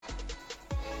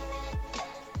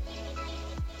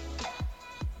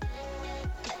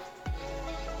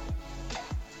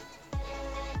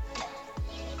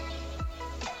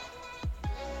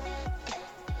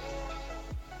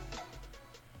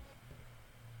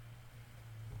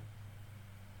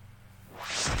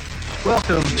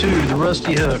Welcome to the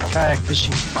Rusty Hook Kayak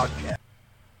Fishing Podcast.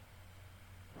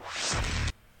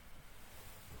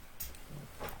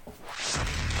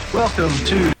 Welcome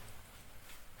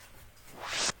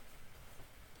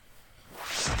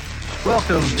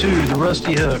to the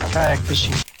Rusty Hook Kayak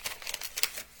Fishing.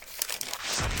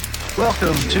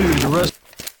 Welcome to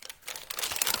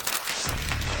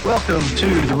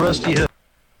the Rusty Hook.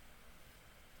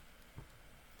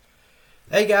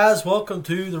 Hey guys, welcome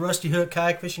to the Rusty Hook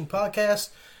Kayak Fishing Podcast.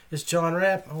 It's John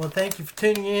Rapp. I want to thank you for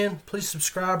tuning in. Please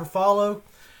subscribe or follow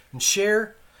and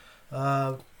share.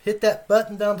 Hit that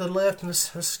button down to the left and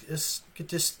let's get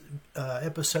this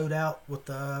episode out with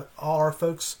all our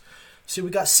folks. See,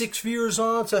 we got 6 viewers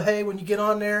on, so hey, when you get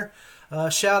on there,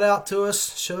 shout out to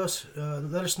us, show us,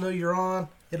 let us know you're on.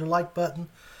 Hit a like button.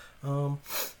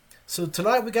 So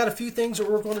tonight we got a few things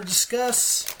that we're going to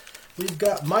discuss. We've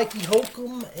got Mikey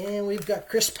Holcomb and we've got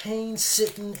Chris Payne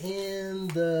sitting in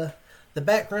the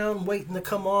background waiting to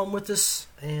come on with us.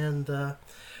 And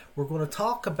we're going to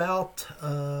talk about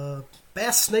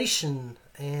Bass Nation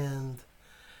and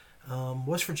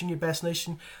West Virginia Bass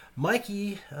Nation.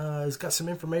 Mikey has got some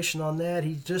information on that.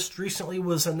 He just recently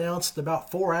was announced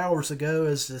about 4 hours ago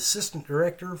as the assistant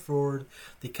director for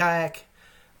the kayak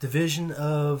division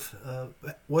of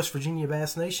West Virginia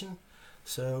Bass Nation.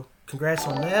 So, congrats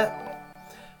on that.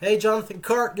 Hey, Jonathan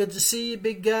Cart, good to see you,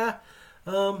 big guy.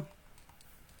 So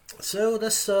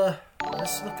let's look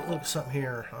at something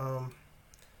here.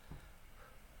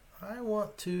 I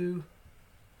want to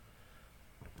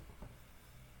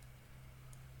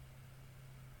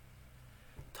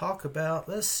talk about.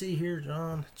 Let's see here,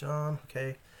 John.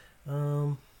 Okay.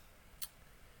 I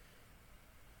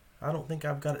don't think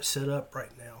I've got it set up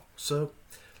right now. So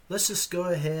let's just go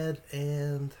ahead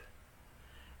and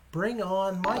bring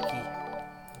on Mikey.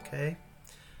 Okay.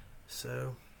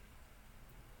 So,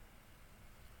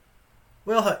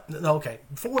 well, okay.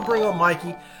 Before we bring on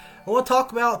Mikey, I want to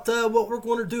talk about what we're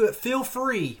going to do at Feel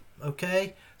Free.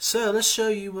 Okay. So let's show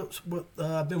you what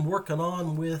I've been working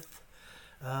on with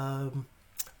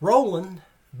Roland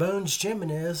Bones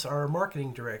Jimenez, our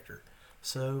marketing director.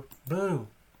 So, boom.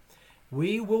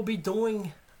 We will be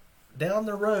doing down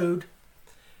the road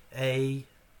a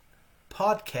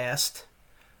podcast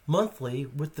monthly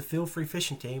with the Feel Free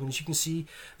Fishing Team. And as you can see,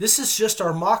 this is just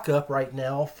our mock-up right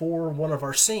now for one of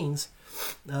our scenes.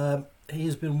 He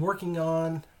has been working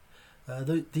on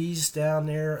these down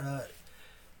there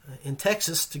in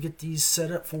Texas to get these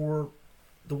set up for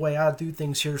the way I do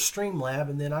things here at Streamlab.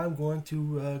 And then I'm going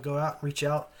to go out and reach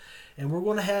out. And we're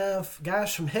going to have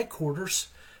guys from headquarters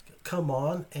come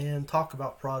on and talk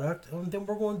about product. And then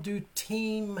we're going to do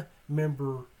team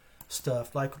member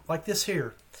stuff like this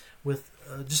here with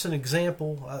just an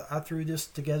example. I threw this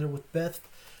together with Beth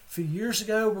a few years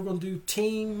ago. We're going to do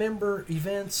team member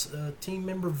events, team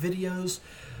member videos.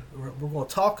 We're going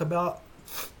to talk about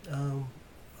the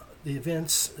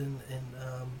events and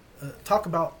talk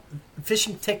about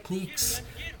fishing techniques,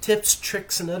 tips,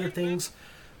 tricks, and other things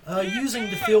using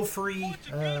the Feel Free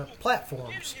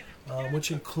platforms,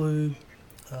 which include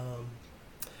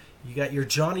you got your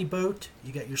Johnny Boat,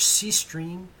 you got your Sea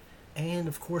Stream, and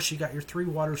of course you got your Three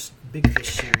Waters Big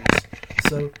Fish series.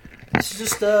 So this is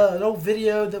just an old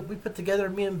video that we put together,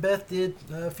 me and Beth did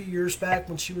a few years back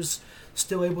when she was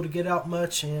still able to get out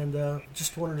much, and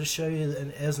just wanted to show you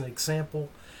as an example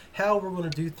how we're going to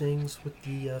do things with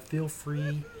the Feel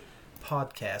Free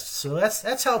podcast. So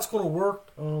that's how it's going to work.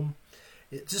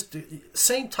 It's just the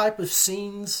same type of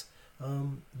scenes,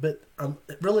 but I'm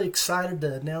really excited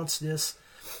to announce this.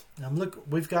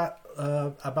 We've got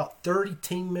about 30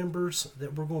 team members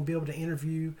that we're going to be able to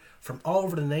interview from all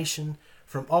over the nation,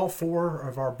 from all 4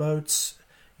 of our boats,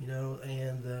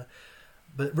 and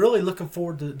but really looking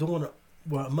forward to doing a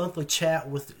monthly chat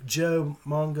with Joe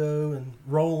Mongo and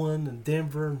Roland and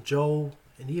Denver and Joel,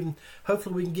 and even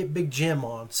hopefully we can get Big Jim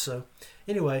on. So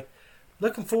anyway,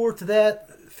 looking forward to that.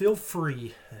 Feel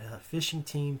Free Fishing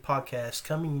Team podcast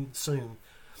coming soon.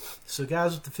 So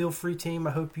guys, with the Feel Free team,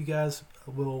 I hope you guys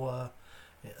will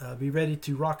be ready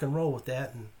to rock and roll with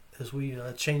that, and as we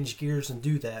change gears and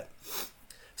do that.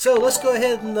 So let's go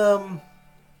ahead and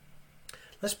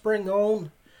let's bring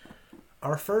on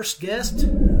our first guest,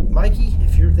 Mikey.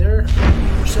 If you're there,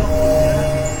 introduce yourself.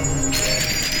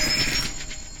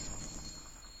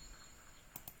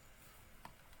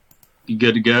 You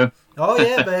good to go? Oh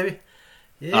yeah, baby.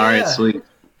 Yeah. All right, sweet.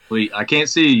 I can't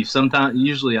see you.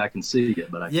 Usually I can see you,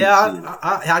 but I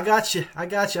can't see you. I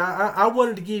got you. I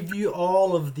wanted to give you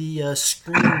all of the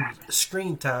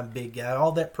screen time, big guy.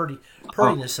 All that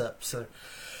prettiness up. So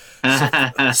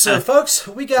folks,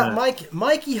 we got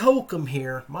Mikey Holcomb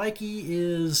here. Mikey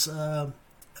is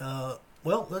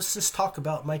Well, let's just talk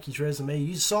about Mikey's resume.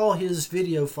 You saw his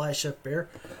video flash up there.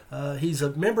 He's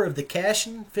a member of the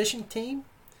Cashin fishing team.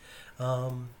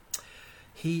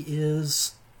 He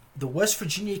is the West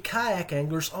Virginia Kayak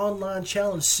Anglers Online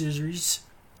Challenge Series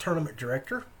tournament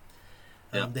director.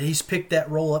 He's picked that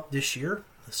role up this year.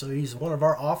 So he's one of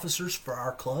our officers for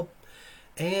our club.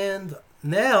 And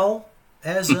now,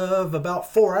 as of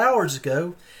about 4 hours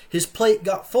ago, his plate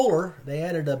got fuller. They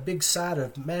added a big side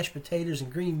of mashed potatoes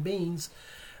and green beans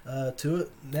to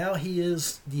it. Now he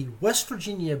is the West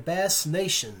Virginia Bass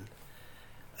Nation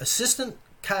Assistant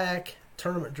Kayak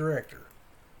Tournament Director.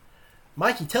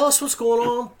 Mikey, tell us what's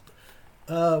going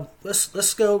on.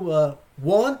 Let's go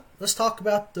one. Let's talk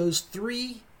about those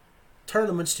 3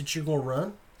 tournaments that you're going to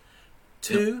run.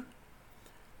 Two,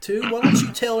 why don't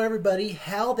you tell everybody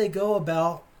how they go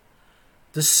about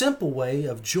the simple way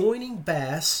of joining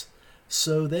bass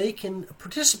so they can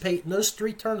participate in those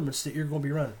 3 tournaments that you're going to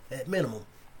be running at minimum.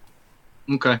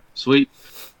 Okay, sweet.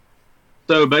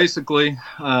 So basically,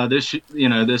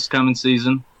 this coming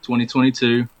season,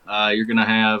 2022, you're going to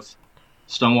have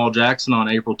Stonewall Jackson on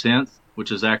April 10th,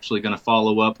 which is actually going to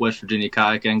follow up West Virginia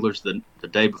Kayak Anglers the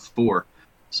day before.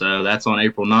 So that's on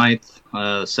April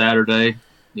 9th, Saturday.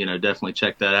 Definitely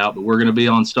check that out. But we're going to be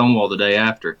on Stonewall the day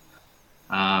after.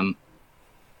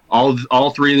 All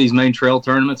 3 of these main trail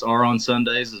tournaments are on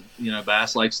Sundays.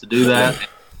 Bass likes to do that.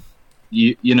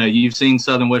 You've seen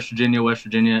Southern West Virginia,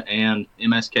 and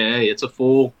MSKA. It's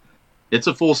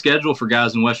a full schedule for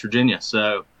guys in West Virginia.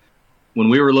 So when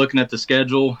we were looking at the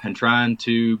schedule and trying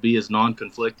to be as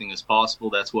non-conflicting as possible,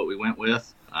 that's what we went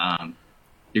with.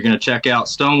 You're going to check out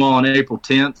Stonewall on April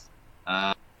 10th.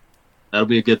 That'll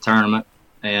be a good tournament.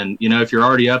 And, if you're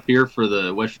already up here for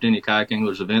the West Virginia Kayak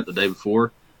Anglers event the day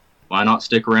before, why not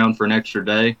stick around for an extra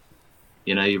day?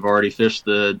 You've already fished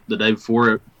the day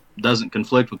before. It doesn't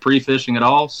conflict with pre-fishing at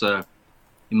all, so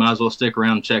you might as well stick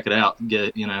around and check it out.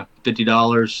 Get,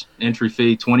 $50 entry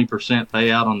fee, 20%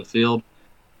 payout on the field,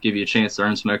 give you a chance to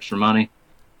earn some extra money.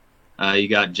 You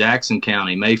got Jackson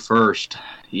County, May 1st.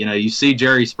 You see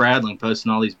Jerry Spradling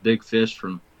posting all these big fish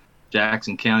from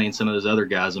Jackson County and some of those other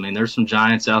guys. I mean, there's some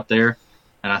giants out there.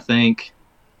 And I think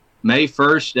May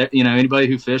 1st, anybody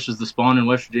who fishes the spawn in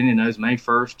West Virginia knows May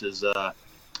 1st is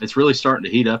it's really starting to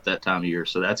heat up that time of year.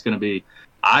 So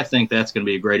I think that's going to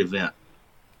be a great event.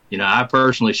 I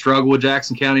personally struggle with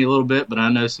Jackson County a little bit, but I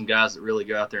know some guys that really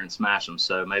go out there and smash them.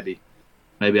 So maybe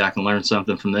I can learn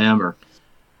something from them or,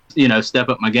 step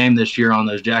up my game this year on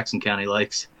those Jackson County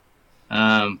lakes.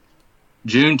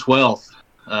 June 12th,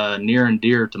 near and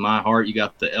dear to my heart, you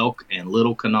got the Elk and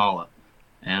Little Kanawha.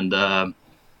 And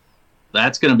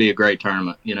that's going to be a great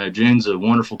tournament. June's a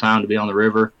wonderful time to be on the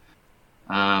river.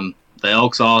 The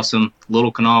Elk's awesome.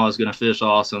 Little Kanawha is going to fish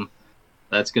awesome.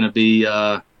 That's going to be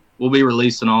we'll be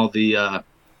releasing all the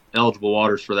eligible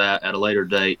waters for that at a later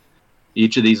date.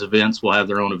 Each of these events will have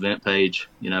their own event page,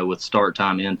 with start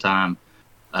time, end time,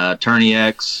 Tourney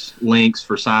X, links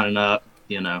for signing up,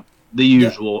 the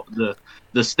usual,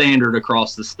 the standard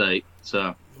across the state.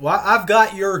 So. Well, I've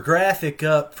got your graphic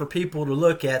up for people to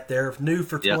look at there, new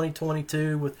for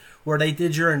 2022, with where they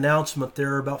did your announcement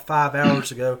there about 5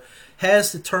 hours ago.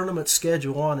 Has the tournament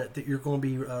schedule on it that you're going to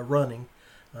be running.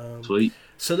 Sweet.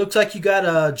 So it looks like you got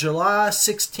a July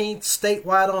 16th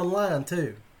statewide online,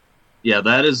 too. Yeah,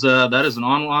 that is an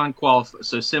online qualifier.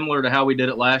 So similar to how we did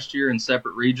it last year in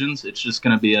separate regions, it's just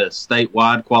going to be a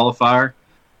statewide qualifier.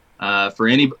 For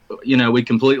any, we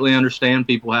completely understand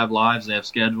people have lives, they have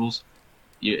schedules.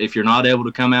 If you're not able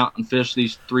to come out and fish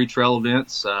these 3 trail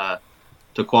events to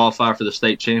qualify for the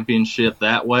state championship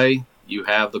that way, you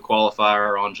have the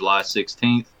qualifier on July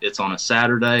 16th. It's on a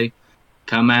Saturday.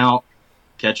 Come out,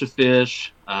 catch a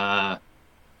fish. It's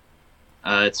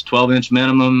 12-inch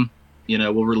minimum.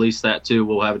 We'll release that too.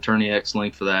 We'll have a Tourney X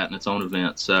link for that and its own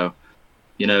event. So,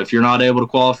 if you're not able to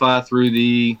qualify through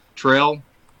the trail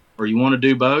or you want to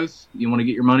do both, you want to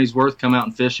get your money's worth, come out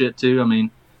and fish it too. I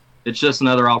mean, it's just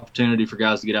another opportunity for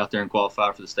guys to get out there and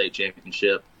qualify for the state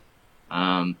championship,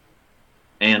 and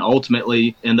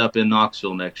ultimately end up in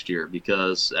Knoxville next year.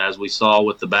 Because as we saw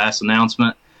with the Bass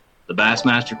announcement, the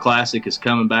Bassmaster Classic is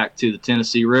coming back to the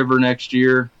Tennessee River next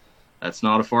year. That's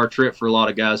not a far trip for a lot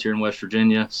of guys here in West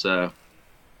Virginia. So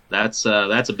that's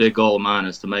a big goal of mine,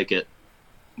 is to make it,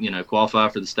 qualify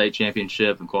for the state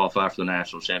championship and qualify for the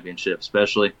national championship,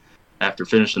 especially after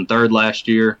finishing 3rd last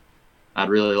year. I'd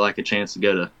really like a chance to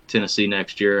go to Tennessee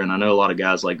next year, and I know a lot of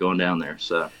guys like going down there.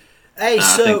 So, hey,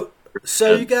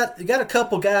 so you got a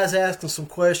couple guys asking some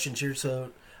questions here.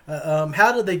 So,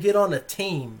 how do they get on a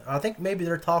team? I think maybe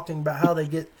they're talking about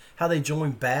how they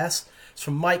join Bass. It's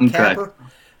from Mike Capper.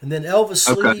 And then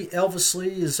Elvis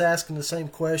Lee is asking the same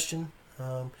question.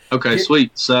 Okay,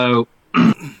 sweet. So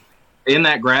in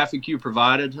that graphic you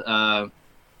provided,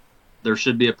 there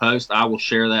should be a post. I will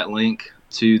share that link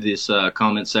to this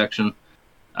comment section.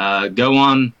 Go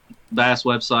on Bass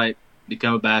website,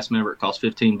 become a Bass member. It costs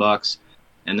 $15,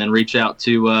 and then reach out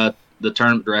to the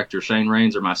tournament director, Shane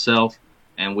Raines, or myself,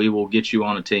 and we will get you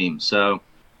on a team. So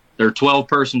there are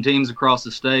 12-person teams across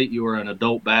the state. You are an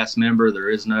adult Bass member.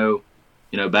 There is no,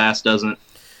 Bass doesn't.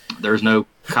 There's no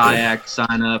kayak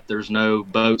sign up. There's no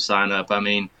boat sign up. I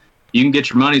mean, you can get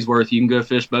your money's worth. You can go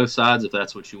fish both sides if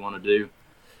that's what you want to do.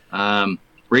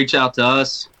 Reach out to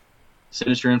us, send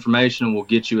us your information, and we'll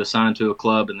get you assigned to a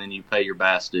club, and then you pay your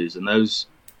Bass dues. And those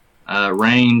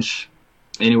range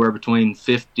anywhere between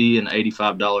 $50 and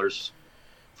 $85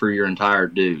 for your entire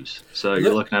dues. So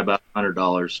you're looking at about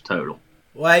 $100 total.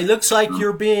 Well, it looks like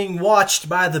you're being watched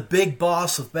by the big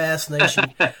boss of Bass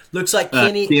Nation. Looks like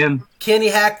Kenny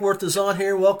Hackworth is on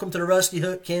here. Welcome to the Rusty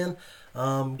Hook, Ken.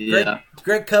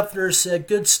 Greg Kupfner said,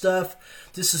 good stuff.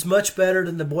 This is much better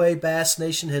than the way Bass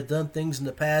Nation had done things in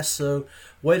the past. So,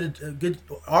 good.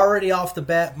 Already off the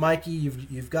bat, Mikey,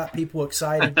 you've got people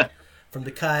excited from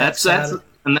the kayak side.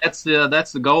 That's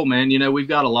the goal, man. We've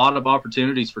got a lot of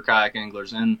opportunities for kayak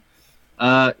anglers, and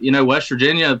West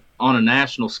Virginia on a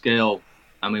national scale.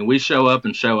 I mean, we show up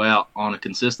and show out on a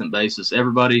consistent basis.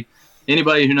 Anybody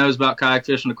who knows about kayak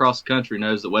fishing across the country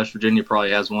knows that West Virginia probably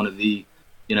has one of the,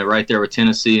 right there with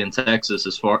Tennessee and Texas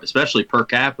especially per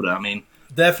capita. I mean,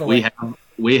 definitely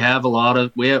we have a lot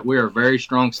of we are a very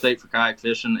strong state for kayak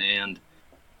fishing, and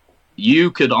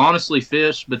you could honestly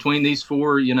fish between these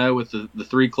four, with the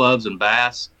three clubs and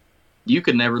Bass. You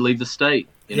could never leave the state,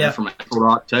 from April to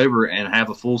October, and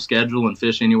have a full schedule and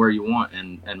fish anywhere you want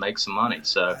and make some money.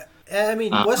 So. I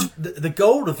mean, the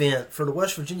gold event for the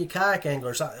West Virginia kayak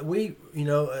anglers,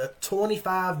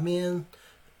 25 men,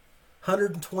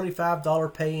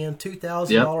 $125 pay-in,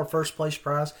 $2,000 first place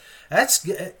prize. That's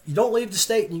you don't leave the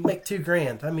state and you make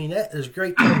 $2,000. I mean, that is a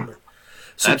great tournament.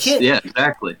 So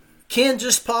exactly. Ken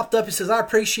just popped up. He says, "I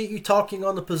appreciate you talking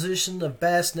on the position of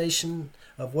Bass Nation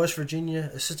of West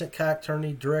Virginia Assistant Kayak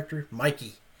Tourney Director,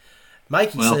 Mikey."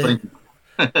 Mikey said. Thank you.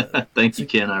 Thank you,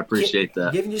 Ken. I appreciate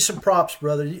that. Giving you some props,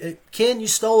 brother. Ken, you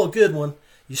stole a good one.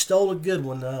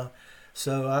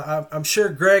 So I'm sure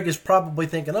Greg is probably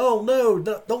thinking, "Oh no,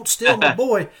 don't steal my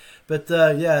boy." But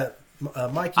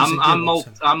Mikey's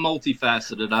I'm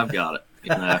multifaceted. I've got it.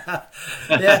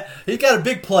 Yeah, he's got a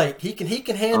big plate. He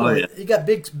can handle it. He got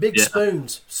big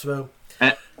spoons. So.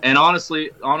 And honestly,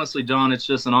 John, it's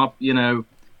just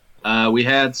we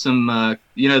had some,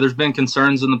 there's been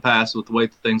concerns in the past with the way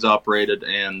things operated,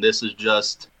 and this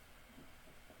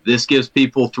gives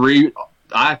people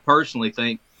I personally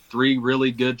think, three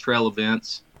really good trail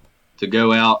events to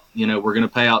go out. We're going to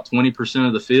pay out 20%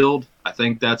 of the field. I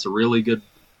think that's a really good,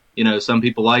 some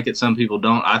people like it, some people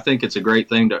don't. I think it's a great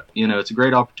thing it's a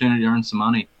great opportunity to earn some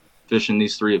money fishing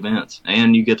these three events,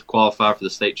 and you get to qualify for the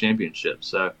state championship.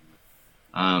 So,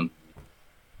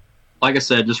 like I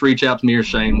said, just reach out to me or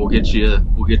Shane. We'll get you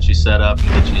set up and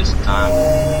get you some time.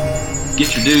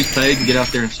 Get your dues paid and get out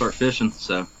there and start fishing.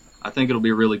 So I think it'll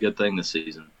be a really good thing this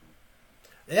season.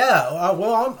 Yeah,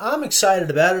 well, I'm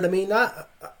excited about it. I mean, I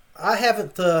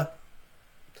haven't, I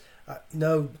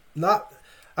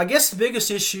guess the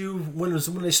biggest issue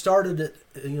when they started it,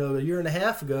 a year and a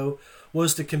half ago,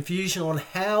 was the confusion on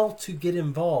how to get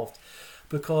involved.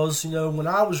 Because, when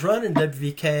I was running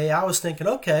WVKA, I was thinking,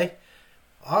 okay,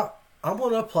 I'm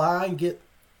going to apply and get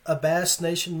a Bass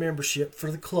Nation membership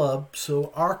for the club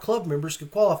so our club members could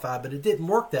qualify, but it didn't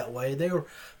work that way.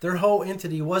 Their whole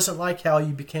entity wasn't like how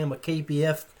you became a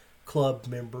KPF club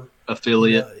member.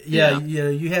 Affiliate.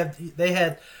 They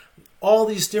had all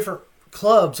these different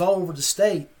clubs all over the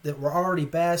state that were already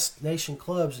Bass Nation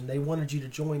clubs, and they wanted you to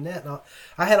join that. And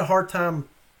I had a hard time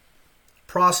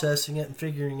processing it and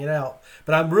figuring it out.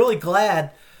 But I'm really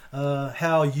glad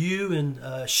how you and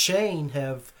Shane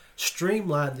have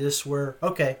streamlined this where,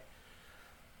 okay,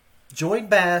 join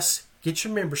Bass, get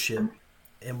your membership,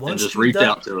 and just reach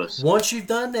out to us. Once you've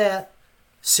done that,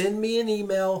 send me an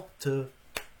email and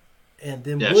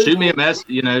then shoot me a message.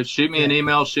 Shoot me an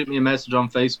email, shoot me a message on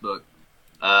Facebook,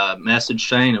 message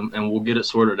Shane, and we'll get it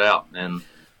sorted out and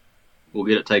we'll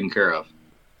get it taken care of.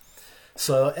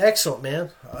 So excellent, man,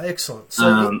 excellent.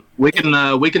 So we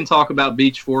can talk about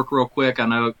Beach Fork real quick. I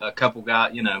know a couple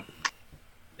guys,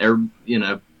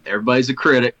 everybody's a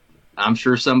critic. I'm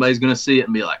sure somebody's going to see it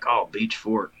and be like, "Oh, Beach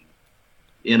Fork."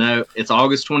 It's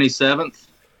August 27th,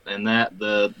 and that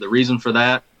the reason for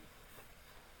that,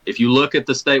 if you look at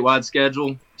the statewide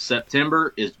schedule,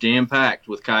 September is jam-packed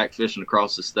with kayak fishing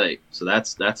across the state. So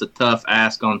that's a tough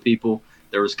ask on people.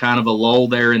 There was kind of a lull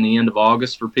there in the end of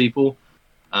August for people.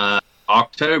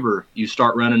 October, you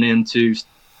start running into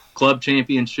club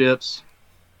championships.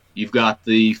 You've got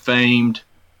the famed,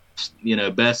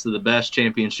 best of the best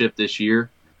championship this year,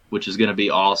 which is going to be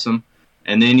awesome.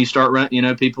 And then you start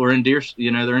running, people are in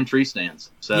they're in tree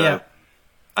stands. So yeah.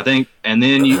 I think, and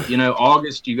then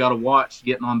August, you got to watch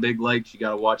getting on big lakes. You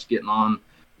got to watch getting on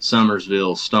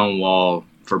Summersville, Stonewall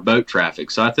for boat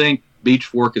traffic. So I think Beach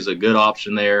Fork is a good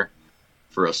option there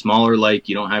for a smaller lake.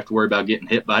 You don't have to worry about getting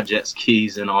hit by jet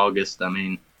skis in August. I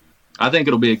mean, I think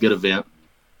it'll be a good event.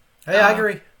 Hey, I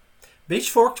agree. Beach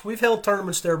Fork, we've held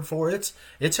tournaments there before. It's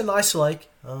a nice lake.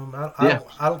 I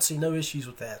don't see no issues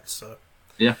with that. So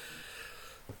yeah.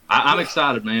 I'm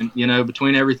excited, man.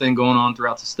 Between everything going on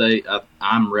throughout the state,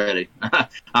 I'm ready.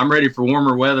 I'm ready for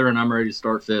warmer weather, and I'm ready to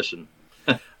start fishing.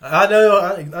 I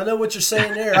know what you're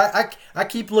saying there. I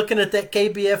keep looking at that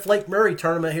KBF Lake Murray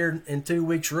tournament here in 2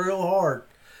 weeks real hard.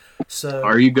 So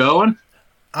are you going?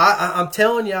 I'm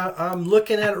telling you, I'm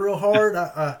looking at it real hard.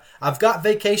 I've got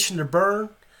vacation to burn,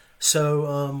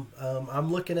 so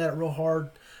I'm looking at it real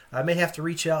hard. I may have to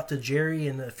reach out to Jerry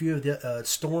and a few of the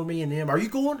Stormy and them. Are you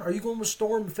going? Are you going with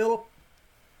Storm and Phillip?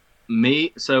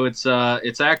 Me? So it's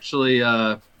actually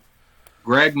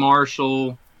Greg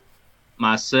Marshall,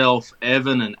 myself,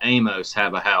 Evan, and Amos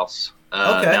have a house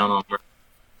down on,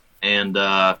 and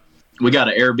we got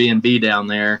an Airbnb down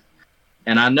there.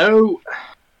 And I know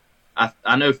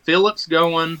Phillip's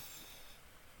going,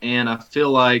 and I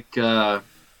feel like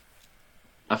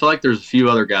there's a few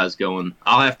other guys going.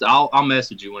 I'll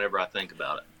message you whenever I think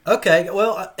about it. Okay,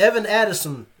 well, Evan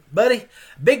Addison, buddy,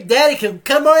 Big Daddy can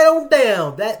come right on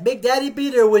down. That Big Daddy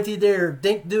be there with you there,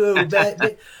 Dink Duo,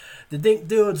 the Dink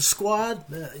Duo squad.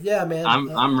 Yeah, man.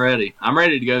 I'm ready. I'm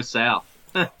ready to go south.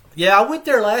 Yeah, I went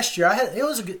there last year.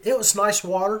 It was nice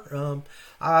water.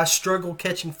 I struggled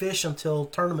catching fish until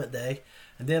tournament day,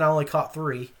 and then I only caught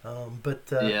 3.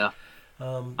 Yeah.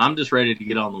 I'm just ready to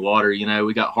get on the water.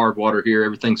 We got hard water here.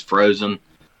 Everything's frozen.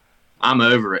 I'm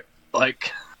over it.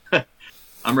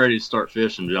 I'm ready to start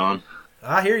fishing, John.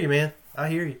 I hear you, man. I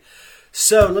hear you.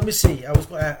 So let me see.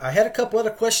 I had a couple other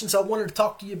questions I wanted to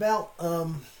talk to you about.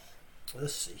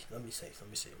 Let's see. Let me see.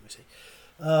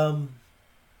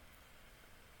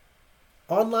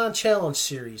 Online challenge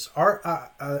series.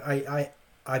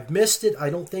 I've missed it. I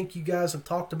don't think you guys have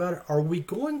talked about it. Are we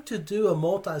going to do a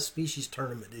multi-species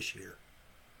tournament this year?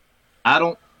 I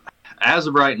don't. As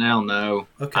of right now, no.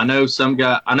 Okay. I know some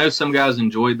guys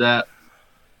enjoyed that.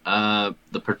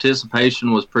 The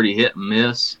participation was pretty hit and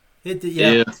miss.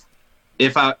 Yeah.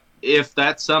 If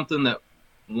that's something that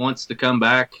wants to come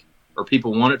back, or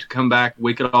people want it to come back,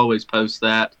 we could always post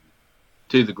that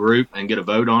to the group and get a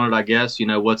vote on it. I guess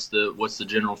what's the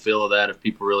general feel of that if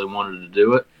people really wanted to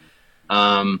do it.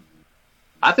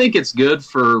 I think it's good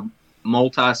for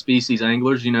multi-species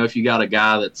anglers. If you got a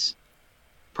guy that's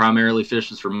primarily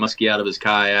fishes for muskie out of his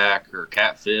kayak or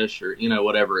catfish or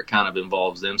whatever it kind of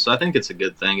involves them. So I think it's a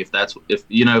good thing here's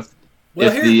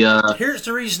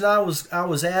the reason I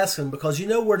was asking, because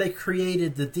where they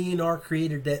created the DNR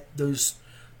created those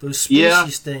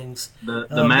species things,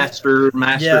 the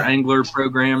master angler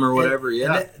program or whatever.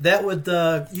 And that would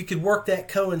you could work that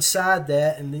coincide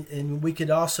that, and we could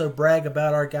also brag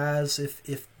about our guys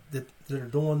if that are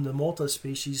doing the multi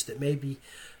species that maybe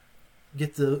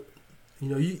get the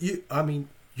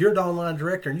you're the online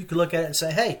director, and you could look at it and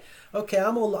say, hey, okay,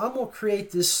 I'm gonna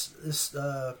create this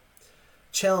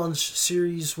challenge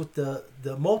series with the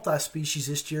multi-species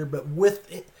this year, but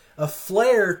with a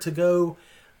flair to go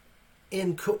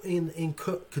in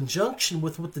conjunction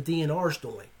with what the DNR's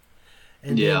doing.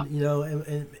 And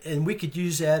then, and we could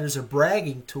use that as a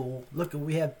bragging tool. Look,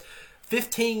 we had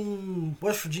 15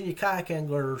 West Virginia kayak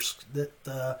anglers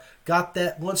that got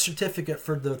that one certificate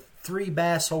for the 3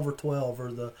 bass over 12,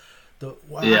 or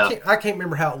I can't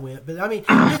remember how it went, but I mean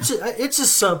it's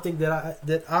just something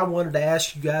that I wanted to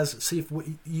ask you guys, see if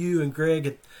you and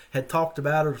Greg had talked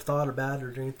about it or thought about it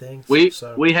or anything. We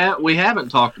haven't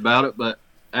talked about it, but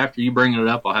after you bring it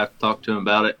up, I'll have to talk to him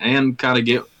about it and kind of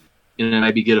get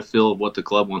maybe get a feel of what the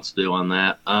club wants to do on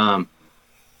that.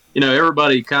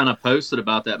 Everybody kind of posted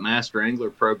about that master angler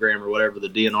program or whatever the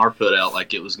DNR put out,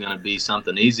 like it was going to be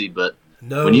something easy, but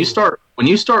no. When you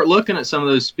start looking at some of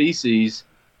those species,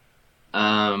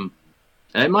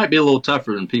 it might be a little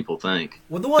tougher than people think.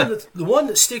 Well, the one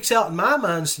that sticks out in my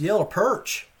mind is the yellow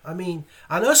perch. I mean,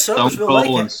 I know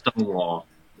Summersville and Stonewall.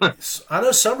 I know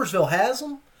Summersville has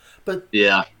them, but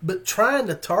trying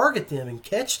to target them and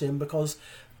catch them, because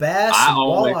bass and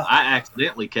walleye. I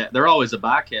accidentally catch. They're always a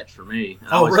bycatch for me.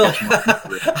 Oh, really?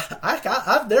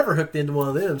 I've never hooked into one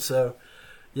of them. So,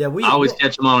 yeah, I always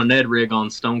catch them on a Ned rig on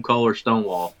Stone Coal or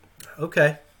Stonewall.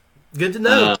 Okay, good to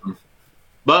know.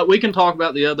 But we can talk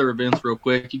about the other events real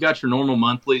quick. You got your normal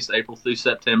monthlies, April through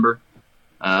September.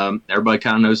 Everybody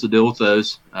kind of knows the deal with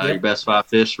those. Yep. Your best 5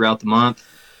 fish throughout the month.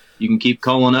 You can keep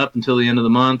calling up until the end of the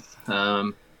month.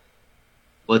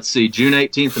 Let's see, June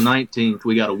 18th and 19th,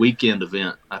 we got a weekend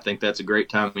event. I think that's a great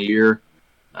time of year.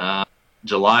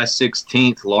 July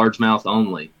 16th, largemouth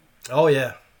only. Oh,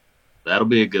 yeah. That'll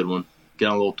be a good one. Get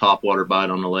on a little topwater bite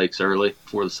on the lakes early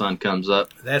before the sun comes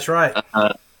up. That's right.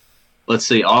 Let's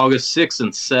see, August 6th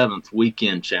and 7th,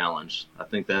 weekend challenge. I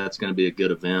think that's going to be a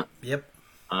good event. Yep.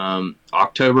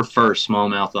 October 1st,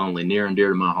 smallmouth only, near and dear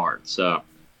to my heart. So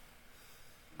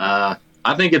I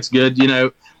think it's good. You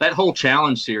know, that whole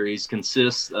challenge series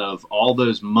consists of all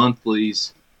those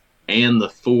monthlies and the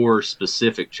 4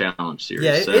 specific challenge series.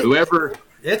 Yeah, so whoever,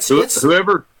 it's well, it's a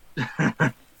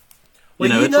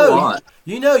lot.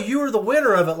 You know, you were the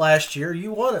winner of it last year.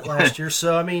 You won it last year.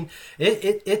 So, I mean,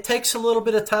 it takes a little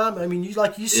bit of time. I mean,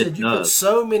 like you said, you put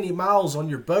so many miles on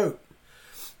your boat.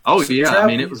 Oh, yeah. I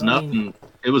mean, it was nothing.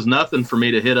 It was nothing for me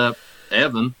to hit up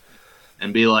Evan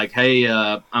and be like, hey,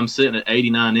 I'm sitting at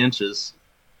 89 inches.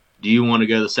 Do you want to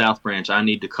go to the South Branch? I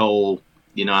need to coal,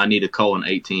 I need to coal an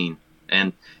 18.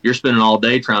 And you're spending all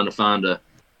day trying to find a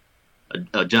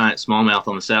giant smallmouth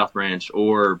on the South Branch.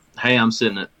 Or, hey, I'm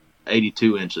sitting at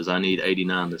 82 inches. I need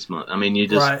 89 this month. I mean, you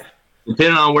just,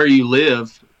 depending on where you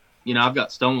live, I've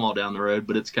got Stonewall down the road,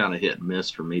 but it's kind of hit and miss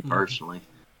for me personally.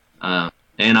 And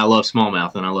I love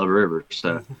smallmouth and I love rivers.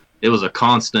 So it was a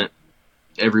constant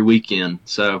every weekend.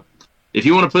 So if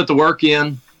you want to put the work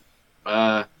in,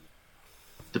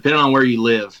 depending on where you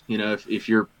live, if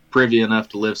you're privy enough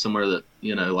to live somewhere that,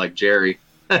 like Jerry,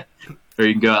 or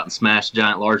you can go out and smash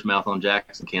giant largemouth on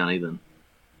Jackson County, then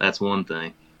that's one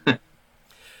thing.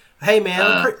 Hey,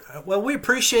 man, we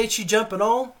appreciate you jumping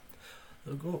on.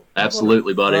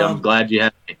 Absolutely, buddy. I'm glad you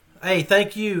had me. Hey,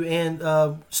 thank you. And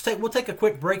we'll take a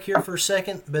quick break here for a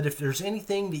second, but if there's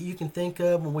anything that you can think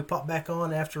of when we pop back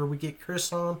on after we get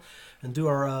Chris on and do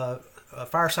our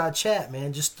fireside chat,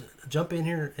 man, just jump in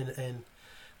here and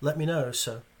let me know.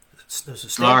 So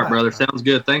all right, brother. Sounds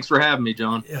good. Thanks for having me,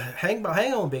 John. Hang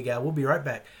on, big guy. We'll be right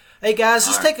back. Hey, guys,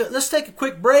 let's take a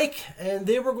quick break, and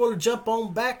then we're going to jump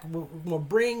on back. We're going to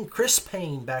bring Chris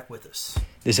Payne back with us.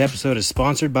 This episode is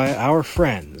sponsored by our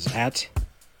friends at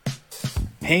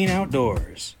Payne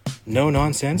Outdoors. No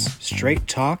nonsense, straight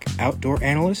talk, outdoor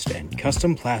analyst, and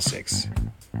custom plastics.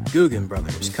 Guggen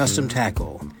Brothers Custom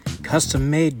Tackle,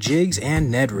 custom-made jigs and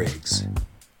Ned rigs.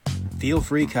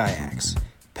 Feel-free kayaks.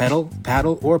 Pedal,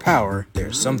 paddle, or power,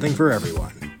 there's something for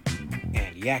everyone.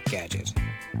 And Yak Gadget,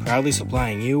 proudly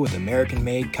supplying you with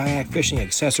American-made kayak fishing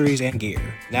accessories and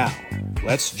gear. Now,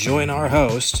 let's join our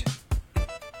host,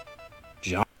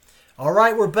 John. All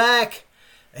right, we're back,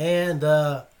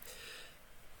 and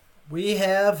we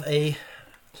have a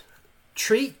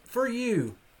treat for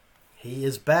you. He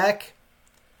is back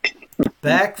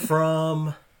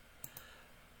from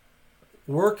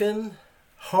working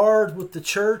hard with the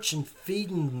church and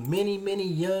feeding many, many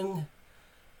young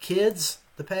kids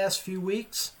the past few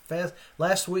weeks.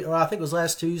 Last week, or I think it was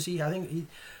last Tuesday. I think,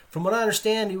 from what I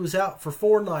understand, he was out for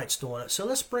 4 nights doing it. So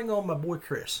let's bring on my boy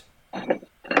Chris.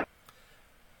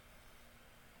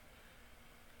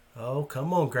 Oh,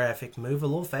 come on, graphic. Move a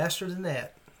little faster than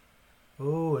that.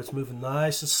 Oh, it's moving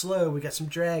nice and slow. We got some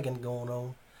dragging going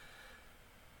on.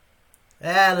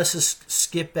 Let's just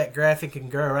skip that graphic and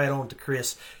go right on to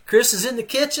Chris. Chris is in the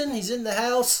kitchen. He's in the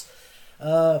house.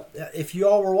 If you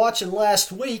all were watching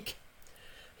last week,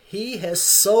 he has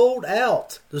sold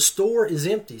out. The store is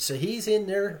empty. So he's in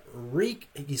there.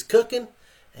 He's cooking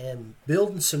and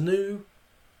building some new.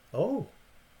 Oh,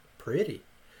 pretty.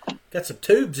 Got some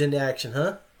tubes in the action,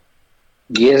 huh?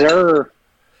 Yes, sir.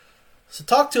 So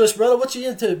talk to us, brother. What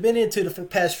you been into the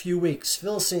past few weeks?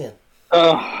 Fill us in.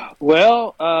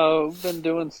 We've been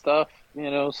doing stuff,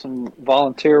 some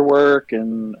volunteer work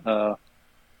and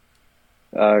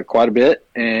quite a bit,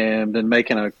 and been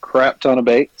making a crap ton of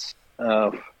baits.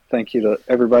 Thank you to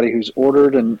everybody who's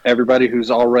ordered and everybody who's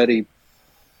already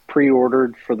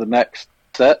pre-ordered for the next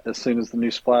set as soon as the new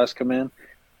supplies come in.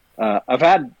 I've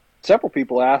had several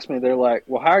people ask me, they're like,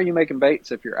 well, how are you making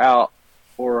baits if you're out?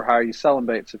 Or how are you selling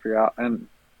baits if you're out? And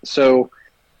so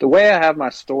the way I have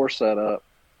my store set up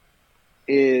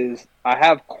is I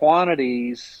have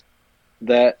quantities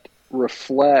that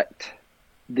reflect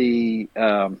the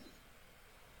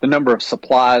number of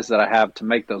supplies that I have to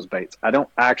make those baits. I don't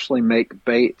actually make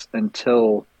baits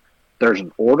until there's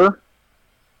an order.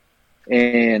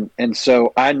 And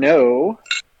so I know,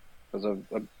 because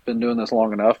I've been doing this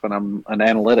long enough and I'm an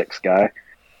analytics guy,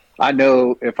 I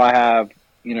know if I have,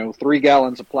 3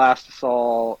 gallons of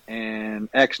plastisol and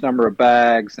X number of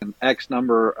bags and X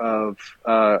number of,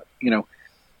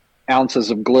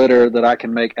 ounces of glitter, that I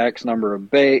can make X number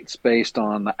of baits based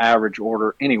on the average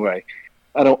order. Anyway,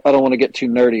 I don't want to get too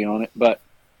nerdy on it, but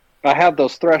I have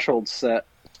those thresholds set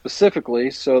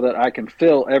specifically so that I can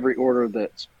fill every order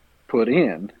that's put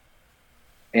in.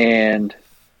 And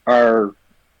our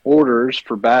orders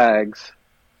for bags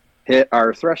hit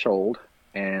our threshold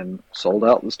and sold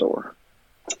out the store.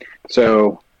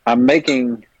 So I'm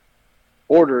making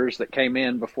orders that came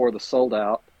in before the sold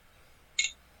out.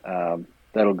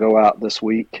 That'll go out this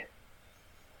week,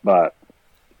 but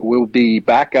we'll be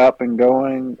back up and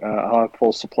going. I'll have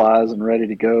full supplies and ready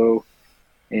to go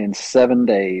in 7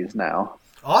 days now.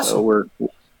 Awesome. So we're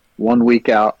 1 week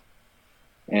out,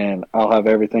 and I'll have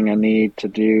everything I need to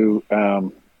do.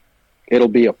 It'll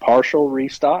be a partial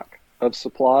restock of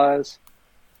supplies,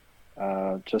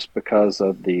 just because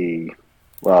of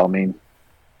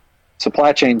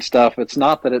supply chain stuff. It's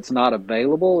not that it's not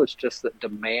available. It's just that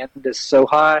demand is so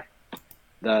high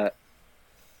that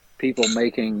people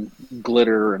making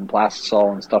glitter and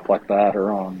plastisol and stuff like that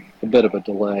are on a bit of a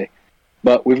delay.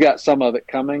 But we've got some of it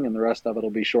coming, and the rest of it will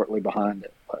be shortly behind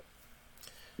it. But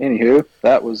anywho,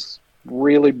 that was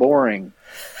really boring.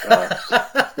 Was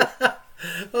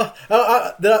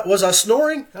I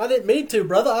snoring? I didn't mean to,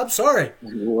 brother. I'm sorry.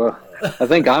 Well, I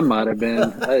think I might have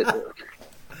been.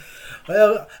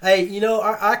 Well, hey,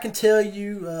 I can tell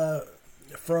you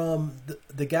from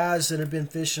the guys that have been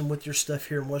fishing with your stuff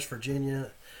here in West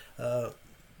Virginia,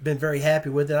 been very happy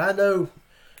with it. I know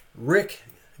Rick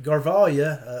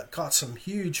Garvalia caught some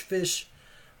huge fish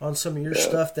on some of your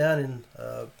stuff down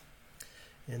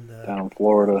in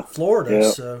Florida.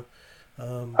 Yep. So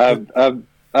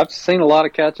I've seen a lot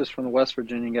of catches from the West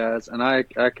Virginia guys, and I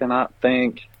cannot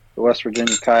thank the West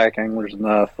Virginia kayak anglers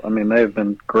enough. I mean, they've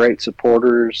been great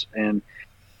supporters, and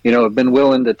have been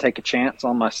willing to take a chance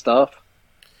on my stuff.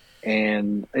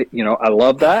 And I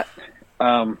love that.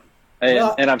 And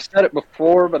I've said it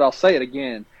before, but I'll say it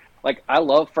again. Like, I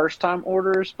love first-time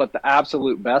orders, but the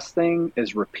absolute best thing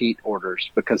is repeat orders,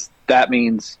 because that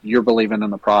means you're believing in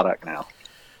the product now.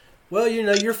 Well,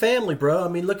 your family, bro. I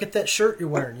mean, look at that shirt you're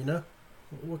wearing,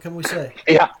 What can we say?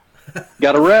 Yeah.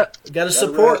 Got to rep. Got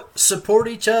to support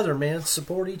each other, man.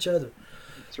 Support each other.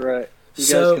 That's right. You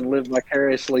guys can live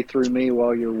vicariously through me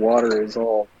while your water is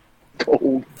all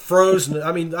cold. Frozen.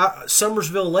 I mean,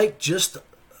 Summersville Lake just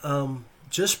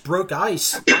broke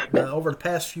ice over the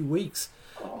past few weeks.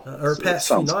 Or past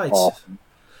few nights. Awesome.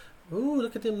 Ooh,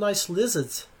 look at them nice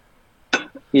lizards.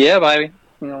 Yeah, baby.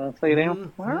 You want to see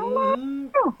them? Mm-hmm.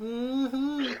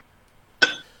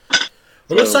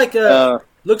 Well,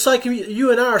 looks like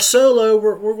you and I are solo.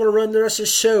 We're going to run the rest of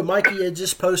the show. Mikey had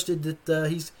just posted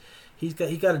that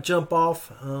he got to jump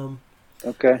off.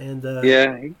 Okay. And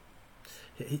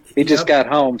he just got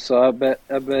home, so I bet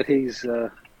he's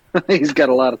he's got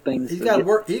a lot of things. He got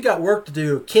work to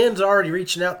do. Ken's already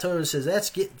reaching out to him and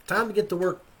says time to get to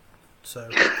work. So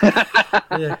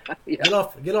yeah. Get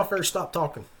off there and stop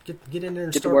talking. Get in there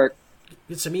and start work.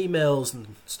 Get some emails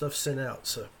and stuff sent out.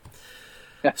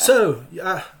 So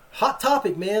hot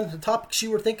topic, man. The topics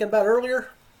you were thinking about earlier.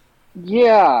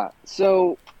 Yeah.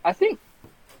 So I think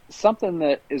something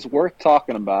that is worth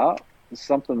talking about is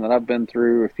something that I've been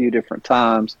through a few different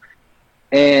times.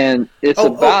 And it's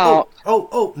now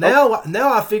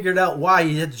I figured out why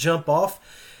he had to jump off.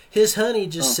 His honey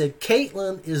just said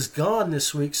Caitlin is gone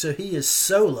this week, so he is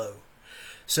solo.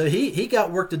 So he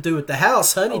got work to do at the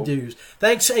house, honeydews.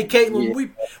 Thanks, hey Caitlin. Yeah.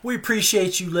 We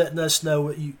appreciate you letting us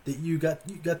know that you got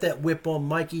that whip on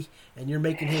Mikey, and you're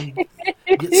making him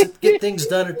get things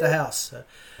done at the house.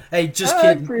 Hey, just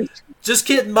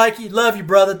kidding, Mikey. Love you,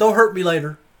 brother. Don't hurt me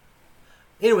later.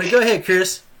 Anyway, go ahead,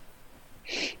 Chris.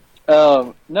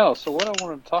 No, so what I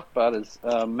wanted to talk about is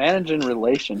managing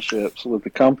relationships with the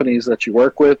companies that you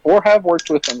work with or have worked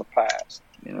with in the past.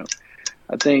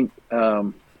 I think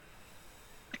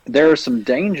there are some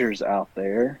dangers out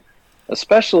there,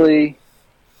 especially,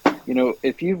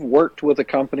 if you've worked with a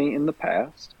company in the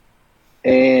past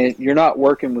and you're not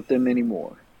working with them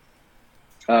anymore.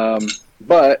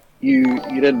 But you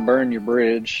didn't burn your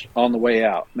bridge on the way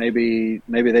out. Maybe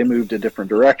they moved a different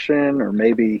direction, or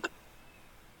maybe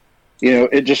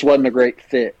it just wasn't a great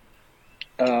fit.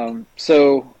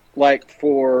 So like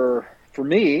for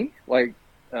me, like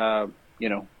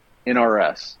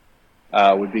NRS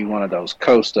would be one of those.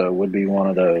 Costa would be one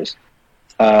of those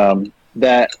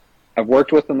that I've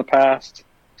worked with in the past.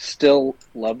 still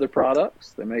love their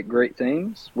products. They make great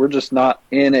things. We're just not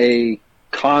in a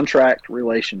contract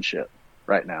relationship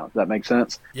right now. Does that make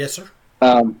sense? Yes, sir.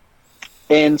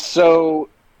 And so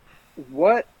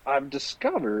what I've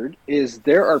discovered is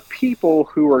there are people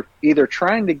who are either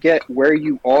trying to get where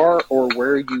you are or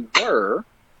where you were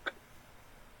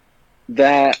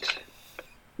that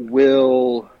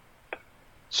will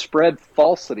spread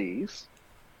falsities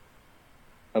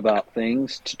about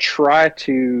things to try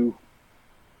to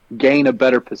gain a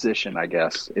better position, I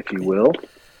guess, if you will,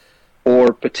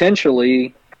 or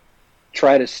potentially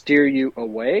try to steer you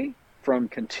away from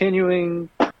continuing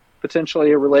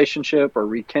potentially a relationship or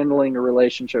rekindling a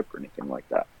relationship or anything like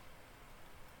that.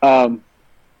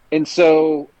 And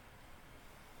so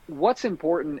what's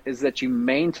important is that you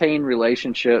maintain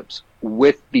relationships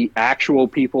with the actual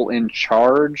people in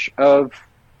charge of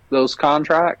those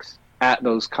contracts at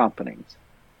those companies.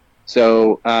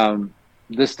 So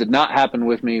this did not happen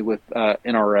with me with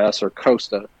NRS or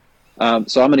Costa.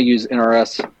 So I'm going to use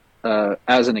NRS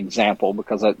as an example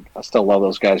because I still love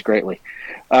those guys greatly.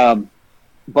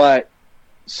 But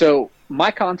so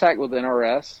my contact with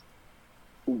NRS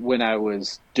when I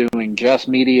was doing just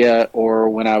media or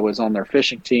when I was on their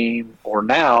fishing team or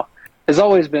now has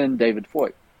always been David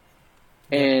Foyt.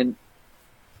 And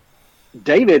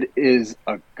David is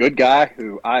a good guy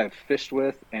who I have fished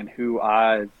with and who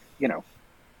I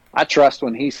trust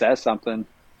when he says something,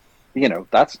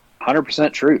 that's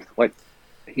 100% truth. Like,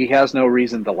 he has no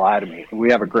reason to lie to me.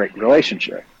 We have a great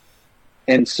relationship.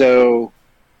 And so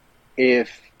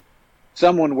if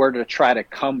someone were to try to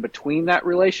come between that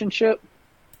relationship,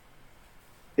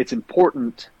 it's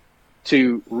important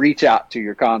to reach out to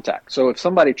your contact. So if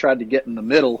somebody tried to get in the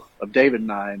middle of David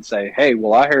and I and say, hey,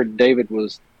 well, I heard David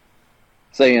was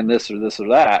saying this or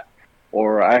that,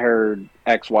 or I heard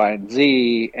X, Y, and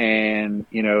Z, and,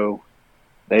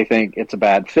 they think it's a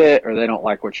bad fit, or they don't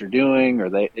like what you're doing, or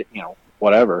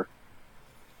whatever.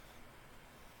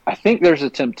 I think there's a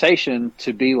temptation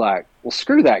to be like, well,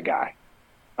 screw that guy.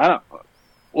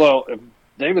 If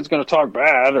David's going to talk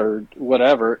bad or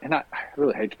whatever, and I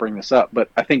really hate to bring this up, but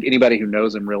I think anybody who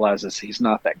knows him realizes he's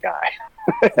not that guy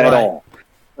at all.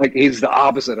 Like, he's the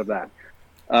opposite of that.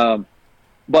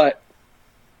 But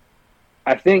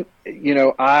I think,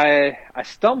 I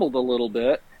stumbled a little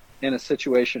bit in a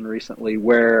situation recently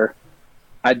where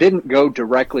I didn't go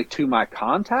directly to my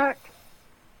contact,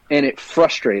 and it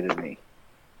frustrated me.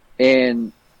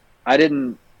 And I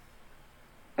didn't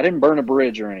burn a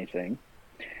bridge or anything.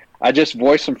 I just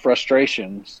voiced some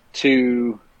frustrations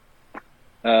to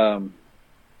some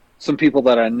people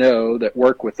that I know that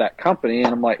work with that company,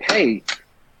 and I'm like, hey,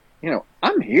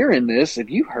 I'm hearing this.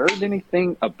 Have you heard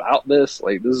anything about this?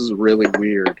 Like, this is really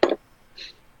weird.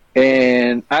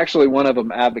 And actually, one of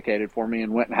them advocated for me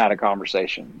and went and had a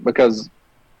conversation because,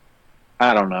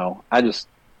 I don't know, I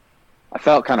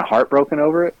felt kind of heartbroken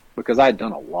over it because I'd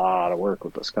done a lot of work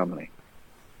with this company.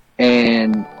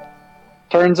 And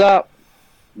turns out,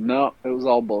 no, it was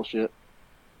all bullshit.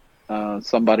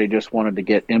 Somebody just wanted to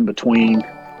get in between.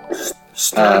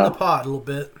 Stir the pot a little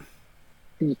bit.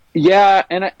 Yeah,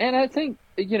 and I think,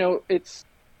 it's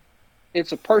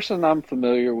a person I'm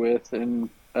familiar with, and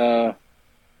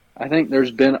I think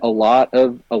there's been a lot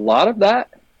of that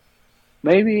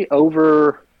maybe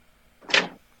over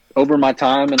my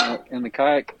time in the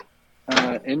kayak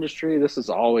industry. This has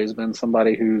always been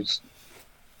somebody who's,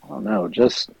 I don't know,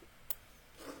 just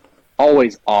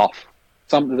always off.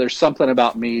 There's something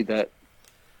about me that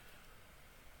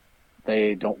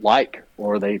they don't like,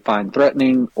 or they find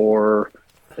threatening, or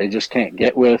they just can't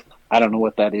get with. I don't know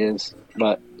what that is,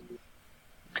 but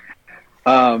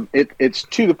it's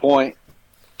to the point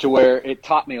to where it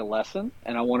taught me a lesson,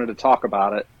 and I wanted to talk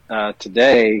about it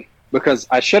today because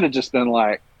I should have just been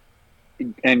like,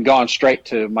 and gone straight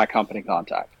to my company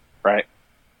contact, right?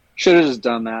 Should have just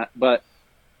done that, but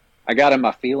I got in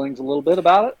my feelings a little bit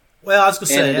about it. Well, I was going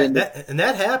to say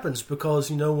that happens because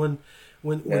when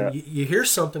you hear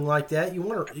something like that,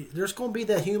 there's going to be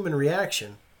that human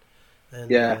reaction. And,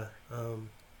 yeah.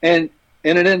 And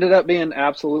it ended up being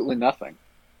absolutely nothing.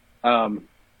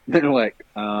 They're like,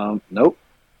 nope,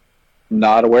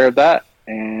 not aware of that,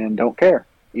 and don't care,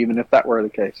 even if that were the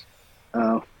case.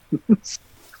 So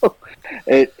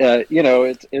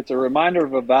it's a reminder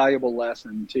of a valuable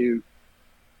lesson to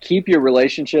keep your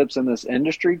relationships in this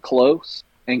industry close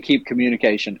and keep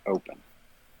communication open.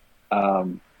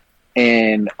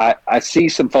 And I see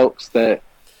some folks that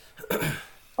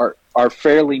are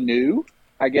fairly new,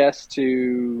 I guess,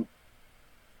 to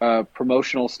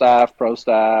promotional staff, pro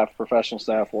staff, professional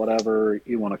staff, whatever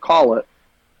you want to call it,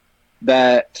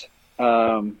 that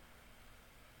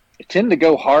tend to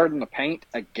go hard in the paint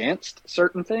against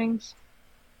certain things,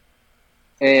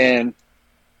 and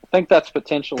I think that's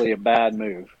potentially a bad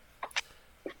move.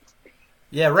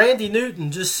 Yeah, Randy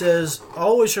Newton just says,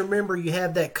 always remember you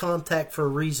have that contact for a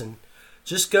reason.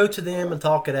 Just go to them and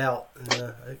talk it out.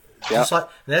 Just like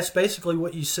that's basically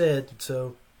what you said.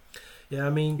 So, yeah, I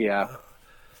mean,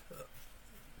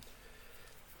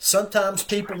 sometimes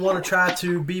people want to try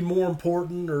to be more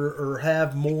important or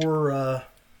have more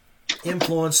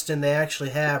influence than they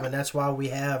actually have, and that's why we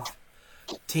have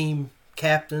team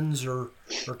captains or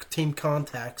team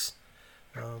contacts.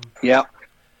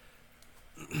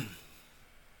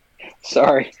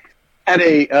 Sorry, had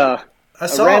a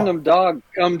random dog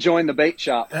come join the bait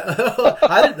shop.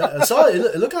 I saw it.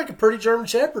 It looked like a pretty German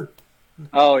Shepherd.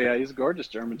 Oh yeah, he's a gorgeous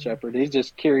German Shepherd. He's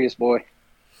just a curious boy.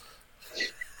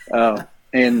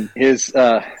 And his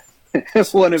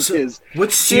one of his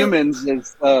humans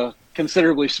is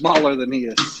considerably smaller than he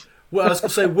is. Well, I was going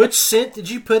to say, which scent did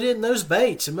you put in those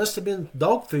baits? It must have been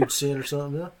dog food scent or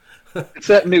something. Huh? It's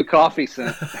that new coffee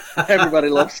scent. Everybody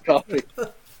loves coffee.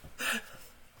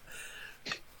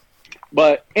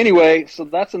 But anyway, so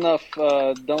that's enough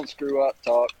don't screw up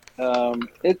talk.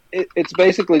 It's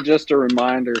basically just a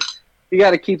reminder. You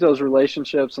got to keep those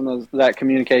relationships and that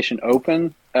communication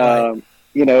open. Right.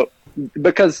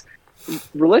 Because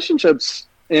relationships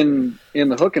in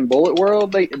the hook and bullet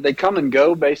world, they come and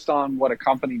go based on what a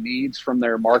company needs from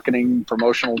their marketing,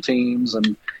 promotional teams,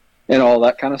 and all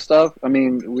that kind of stuff. I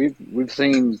mean, we've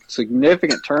seen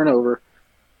significant turnover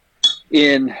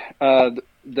in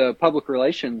the public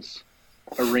relations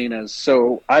arenas.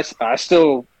 So I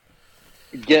still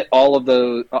get all of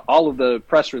the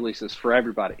press releases for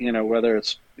everybody. Whether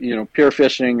it's Pure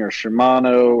Fishing or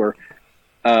Shimano or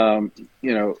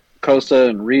Costa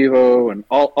and Revo and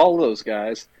all those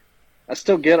guys. I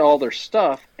still get all their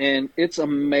stuff, and it's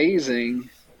amazing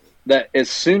that as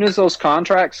soon as those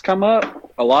contracts come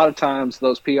up, a lot of times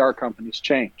those PR companies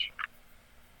change.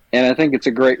 And I think it's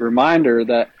a great reminder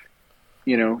that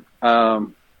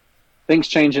things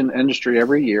change in the industry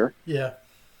every year. Yeah.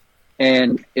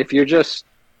 And if you're just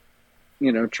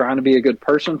trying to be a good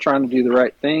person, trying to do the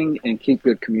right thing and keep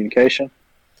good communication,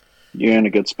 you're in a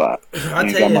good spot. You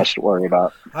ain't got much to worry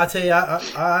about. I tell you,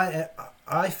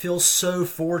 I feel so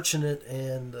fortunate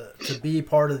and to be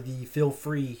part of the Feel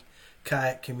Free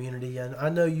kayak community, and I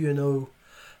know you know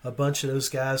a bunch of those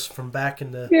guys from back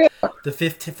in the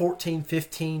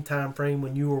 14-15 time frame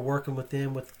when you were working with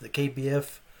them with the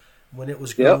KBF when it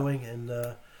was growing, and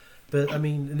but I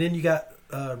mean, and then you got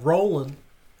Roland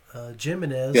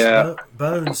Jimenez,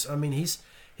 Bones. I mean,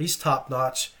 he's top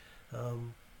notch.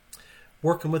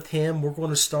 Working with him, we're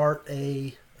going to start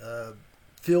a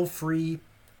Feel Free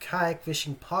kayak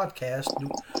fishing podcast.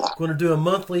 We're going to do a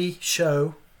monthly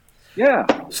show. Yeah.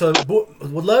 So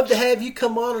would love to have you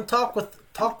come on and talk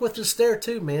with us there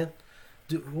too, man.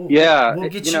 We'll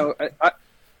get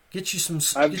get you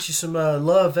some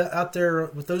love out there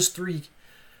with those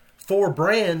 4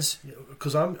 brands,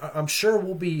 because I'm sure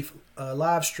we'll be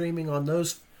live streaming on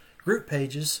those group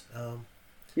pages.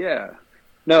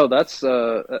 No, that's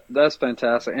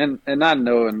fantastic, and I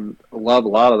know and love a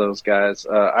lot of those guys.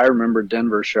 I remember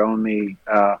Denver showing me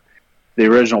the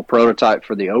original prototype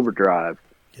for the Overdrive.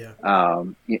 Yeah.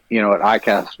 At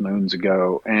ICAST moons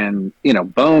ago, and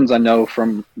Bones I know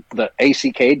from the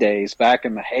ACK days back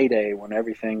in the heyday when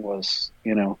everything was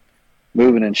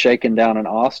moving and shaking down in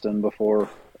Austin before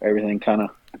everything kind of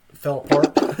fell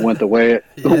apart, went the way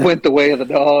of the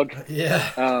dog.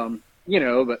 Yeah.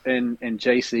 But and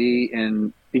JC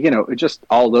and just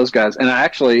all those guys, and I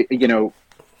actually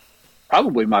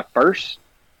probably my first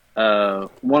one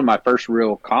of my first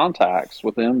real contacts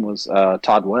with them was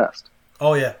Todd West.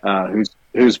 Oh yeah,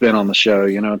 who's been on the show.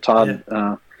 Todd.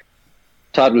 Yeah.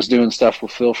 Todd was doing stuff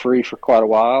with Feel Free for quite a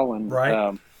while, and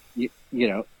right.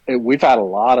 We've had a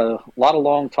lot of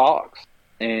long talks,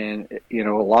 and a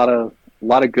lot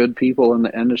of good people in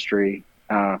the industry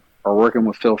are working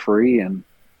with Feel Free, and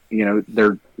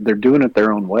they're doing it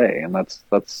their own way, and that's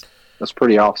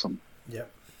pretty awesome. Yeah.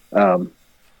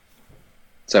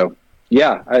 So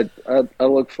yeah, I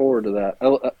look forward to that.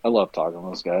 I love talking to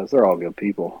those guys. They're all good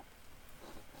people.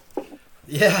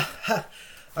 Yeah,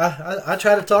 I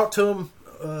try to talk to them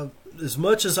as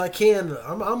much as I can.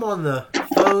 I'm on the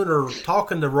phone or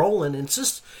talking to Roland, and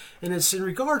it's in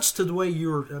regards to the way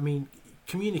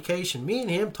communication. Me and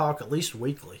him talk at least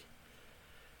weekly,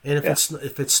 and if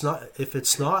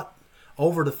it's not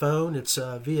over the phone, it's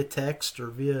via text or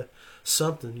via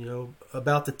something,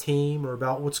 about the team or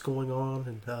about what's going on,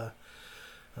 and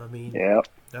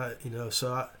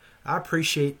so I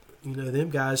appreciate them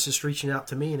guys just reaching out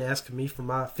to me and asking me for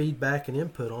my feedback and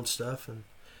input on stuff, and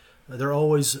they're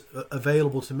always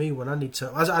available to me when I need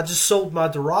something. I just sold my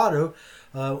Dorado.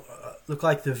 Looked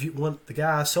like the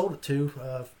guy I sold it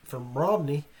to from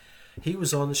Romney. He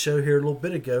was on the show here a little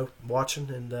bit ago watching,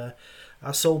 and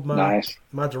I sold my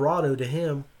Dorado to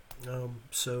him.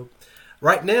 So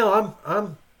right now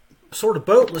I'm sort of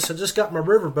boatless. I just got my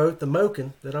river boat, the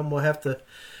Moken, that I'm gonna have to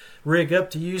rig up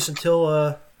to use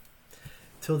until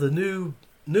the new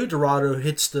Dorado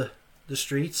hits the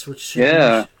streets, which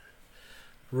should be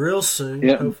real soon,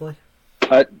 hopefully.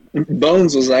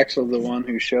 Bones was actually the one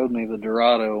who showed me the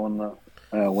Dorado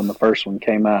when the first one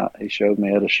came out. He showed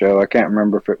me at a show. I can't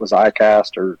remember if it was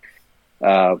iCast or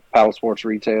Paddle Sports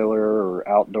Retailer or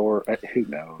Outdoor. Who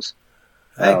knows?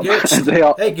 Hey, Garrett's,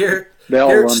 Garrett. They all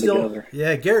Garrett's run still, together.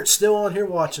 Yeah, Garrett's still on here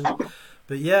watching.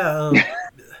 But he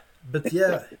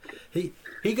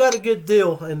got a good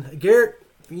deal. And Garrett,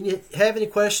 if you have any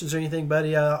questions or anything,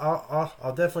 buddy,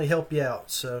 I'll definitely help you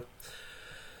out. So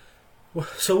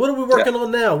what are we working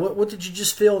on now? What did you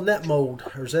just fill in that mold,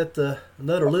 or is that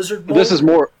another lizard mold? This is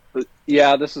more.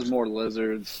 Yeah, this is more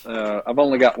lizards. I've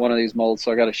only got one of these molds,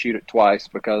 so I got to shoot it twice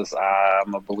because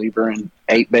I'm a believer in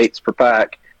 8 baits per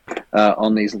pack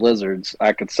on these lizards.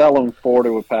 I could sell them 4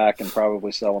 to a pack and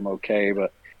probably sell them okay,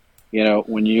 but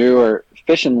when you are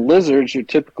fishing lizards, you're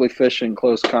typically fishing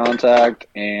close contact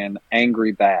and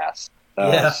angry bass.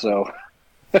 So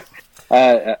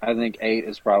I think 8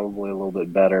 is probably a little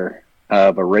bit better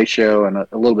of a ratio and a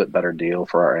little bit better deal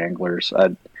for our anglers.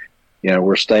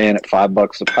 We're staying at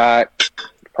 $5 a pack.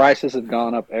 Prices have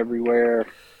gone up everywhere,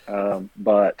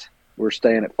 but we're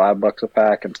staying at $5 a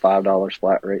pack and $5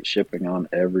 flat rate shipping on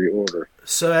every order.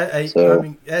 So I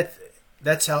mean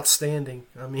that's outstanding.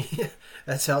 I mean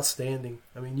that's outstanding.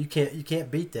 I mean you can't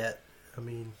beat that. I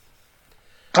mean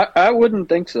I wouldn't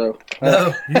think so.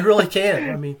 No, you really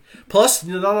can't. I mean, plus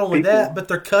not only that, but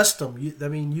they're custom.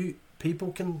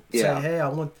 People can say, "Hey,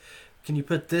 can you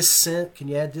put this scent? Can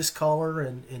you add this color?"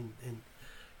 and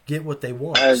get what they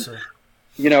want.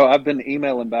 I've been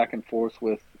emailing back and forth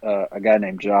with a guy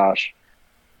named Josh,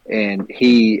 and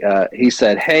he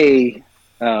said, "Hey,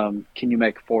 can you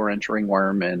make a 4-inch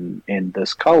ringworm in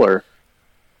this color?"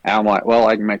 And I'm like, "Well,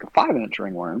 I can make a 5-inch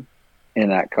ringworm in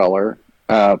that color,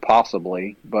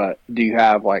 possibly. But do you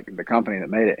have the company that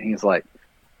made it?" And he's like,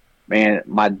 "Man,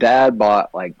 my dad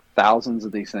bought thousands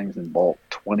of these things in bulk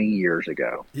 20 years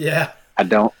ago. Yeah. I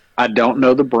don't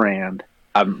know the brand.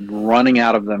 I'm running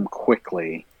out of them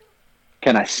quickly.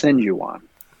 Can I send you one?"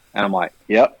 And I'm like,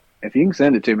 "Yep. If you can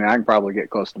send it to me, I can probably get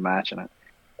close to matching it."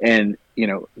 And,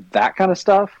 that kind of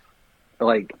stuff,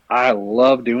 I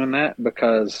love doing that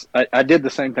because I did the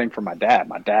same thing for my dad.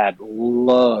 My dad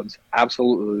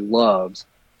absolutely loves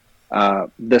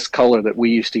this color that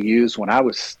we used to use when I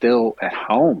was still at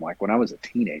home, when I was a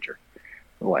teenager.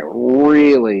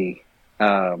 Really,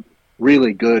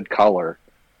 really good color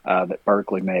that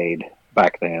Berkeley made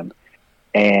back then.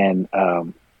 And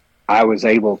I was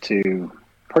able to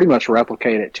pretty much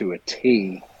replicate it to a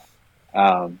T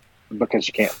because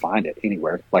you can't find it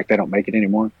anywhere. They don't make it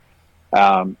anymore.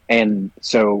 And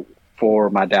so for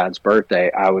my dad's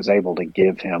birthday, I was able to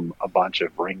give him a bunch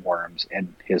of ringworms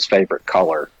in his favorite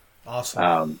color.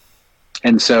 Awesome.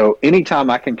 And so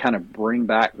anytime I can kind of bring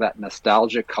back that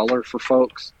nostalgia color for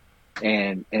folks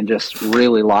and just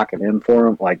really lock it in for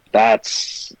them,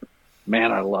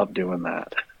 I love doing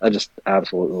that. I just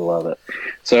absolutely love it.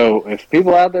 So if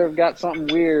people out there have got something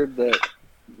weird that,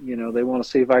 they want to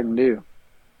see if I can do,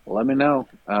 let me know.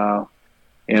 All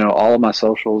of my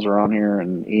socials are on here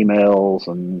and emails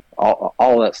and all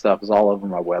of that stuff is all over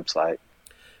my website.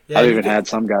 Yeah, I've even had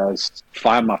some guys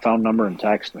find my phone number and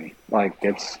text me.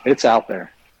 It's out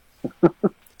there.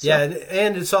 Yeah,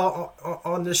 and it's all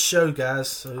on this show, guys.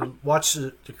 So watch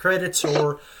the credits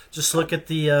or just look at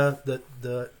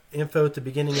the info at the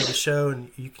beginning of the show,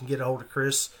 and you can get a hold of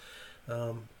Chris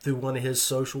through one of his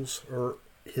socials or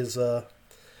his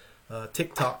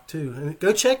TikTok too. And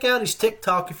go check out his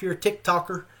TikTok if you're a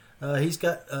TikToker. He's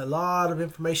got a lot of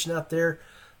information out there.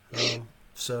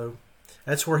 So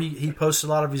that's where he posts a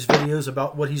lot of his videos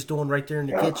about what he's doing right there in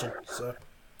the kitchen. So.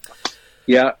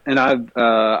 Yeah, and I've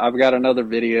got another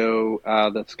video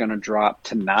that's going to drop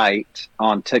tonight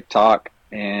on TikTok,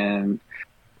 and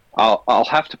I'll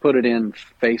have to put it in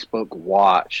Facebook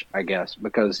Watch, I guess,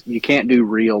 because you can't do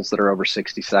reels that are over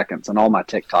 60 seconds, and all my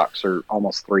TikToks are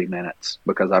almost 3 minutes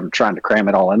because I'm trying to cram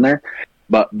it all in there.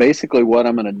 But basically what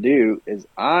I'm going to do is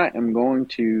I am going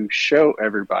to show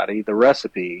everybody the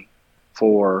recipe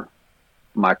for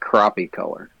my crappie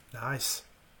color. Nice.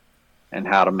 And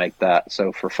how to make that.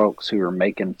 So for folks who are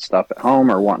making stuff at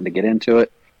home or wanting to get into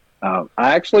it, I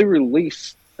actually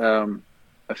released a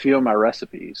few of my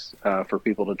recipes for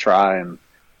people to try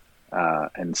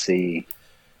and see,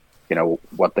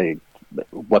 what they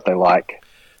like.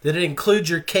 Did it include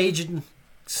your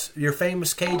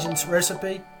famous Cajun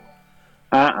recipe?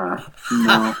 No, we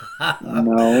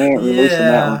ain't releasing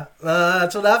that one.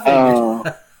 That's what I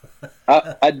figured.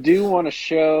 I do want to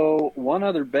show one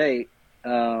other bait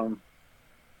that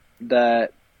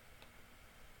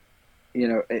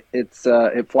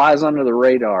it flies under the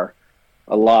radar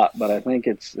a lot, but I think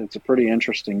it's a pretty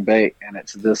interesting bait, and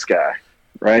it's this guy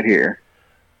right here.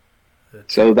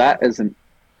 So that is an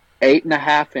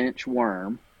 8.5-inch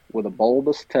worm with a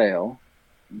bulbous tail.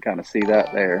 You can kind of see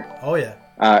that there. Oh yeah.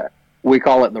 We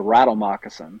call it the rattle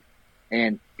moccasin,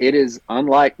 and it is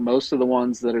unlike most of the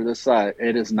ones that are this size.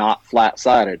 It is not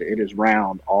flat-sided. It is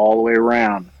round all the way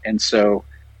around, and so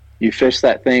you fish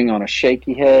that thing on a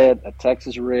shaky head, a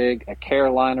Texas rig, a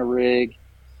Carolina rig.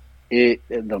 The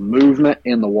movement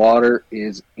in the water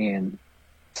is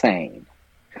insane.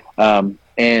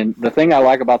 And the thing I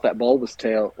like about that bulbous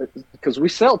tail, because we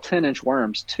sell 10-inch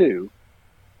worms too,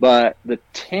 but the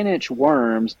 10-inch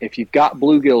worms, if you've got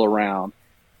bluegill around,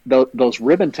 those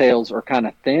ribbon tails are kind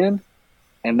of thin,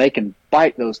 and they can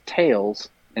bite those tails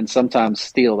and sometimes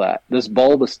steal that. This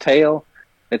bulbous tail,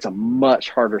 it's a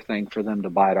much harder thing for them to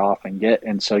bite off and get,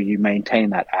 and so you maintain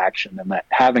that action, and that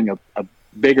having a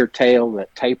bigger tail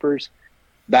that tapers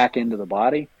back into the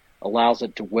body allows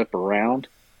it to whip around,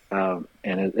 and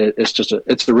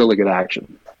it's a really good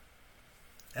action.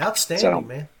 Outstanding,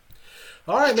 man.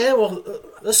 All right, man. Well,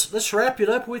 let's wrap it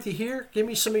up with you here. Give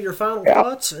me some of your final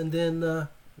thoughts, and then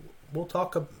we'll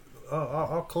talk.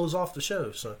 I'll close off the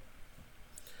show. So,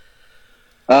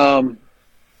 I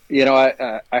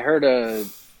heard a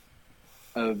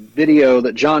video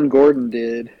that John Gordon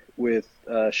did with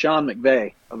Sean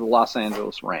McVay of the Los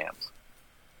Angeles Rams,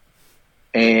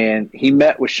 and he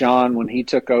met with Sean when he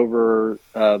took over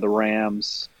the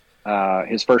Rams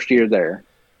his first year there,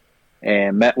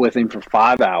 and met with him for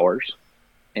 5 hours.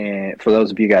 And for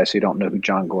those of you guys who don't know who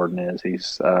John Gordon is,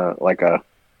 he's like a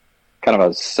kind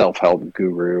of a self-help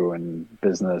guru and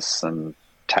business and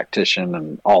tactician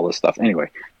and all this stuff. Anyway,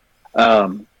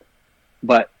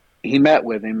 but he met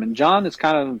with him, and John is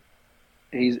kind of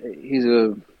he's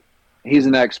an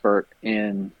expert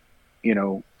in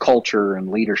culture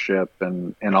and leadership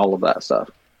and all of that stuff.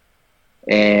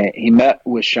 And he met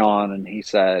with Sean, and he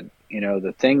said,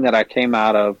 the thing that I came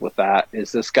out of with that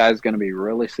is this guy's going to be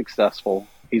really successful.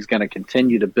 He's going to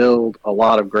continue to build a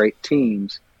lot of great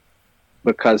teams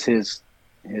because his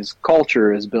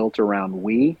culture is built around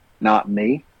we, not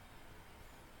me.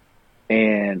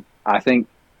 And I think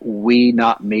we,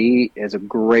 not me is a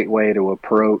great way to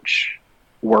approach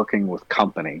working with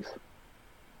companies,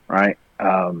 right?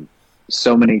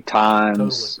 So many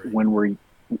times Totally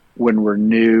when we're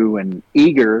new and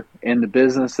eager in the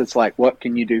business, it's like, what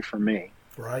can you do for me?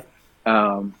 Right.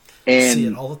 And see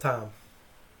it all the time.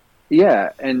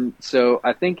 Yeah, and so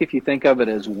I think if you think of it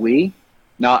as we,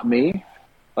 not me,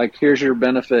 like here's your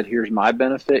benefit, here's my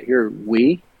benefit, here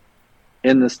we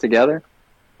in this together.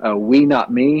 We,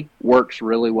 not me works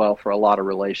really well for a lot of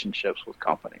relationships with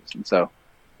companies. And so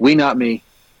we, not me,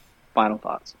 final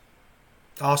thoughts.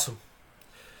 Awesome.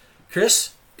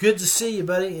 Chris, good to see you,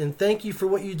 buddy, and thank you for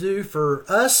what you do for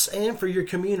us and for your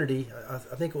community. I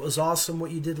think it was awesome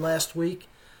what you did last week.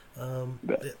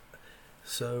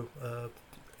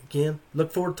 Again,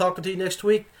 look forward to talking to you next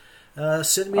week.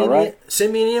 Send me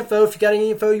any info if you got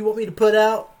any info you want me to put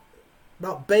out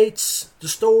about baits, the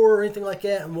store, or anything like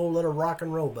that, and we'll let her rock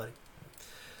and roll, buddy.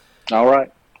 All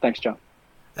right. Thanks, John.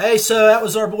 Hey, so that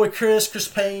was our boy Chris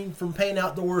Payne from Payne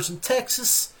Outdoors in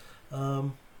Texas.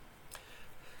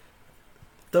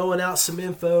 Throwing out some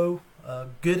info,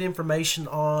 good information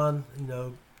on,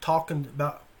 talking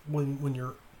about when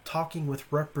you're talking with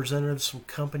representatives from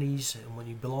companies and when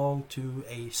you belong to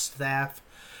a staff,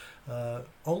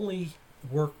 only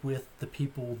work with the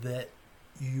people that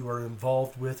you are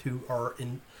involved with who are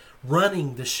in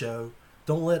running the show.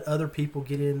 Don't let other people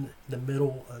get in the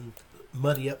middle and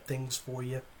muddy up things for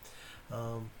you.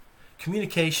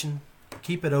 Communication,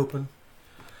 keep it open.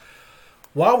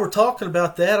 While we're talking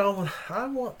about that, I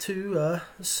want to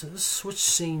let's switch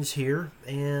scenes here,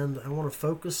 and I want to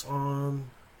focus on.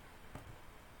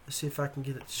 Let's see if I can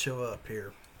get it to show up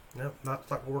here. Nope, not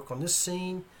going to work on this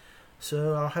scene.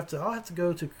 So I'll have to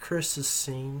go to Chris's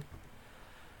scene.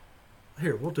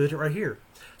 Here, we'll do it right here.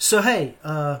 So hey,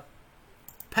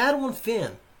 Paddle and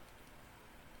Fin,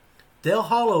 Del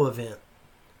Hollow event.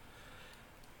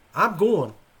 I'm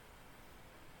going,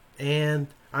 and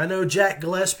I know Jack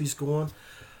Gillespie's going.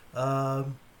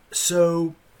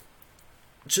 So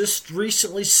just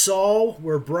recently saw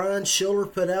where Brian Schiller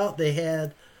put out they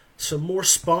had some more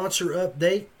sponsor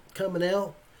update coming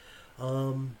out.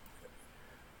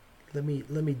 Let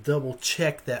me double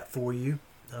check that for you.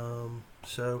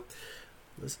 So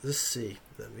let's see.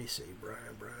 Let me see.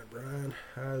 Brian.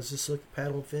 How does this look?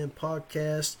 Paddle and Fin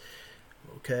podcast.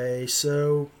 Okay,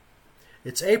 so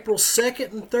it's April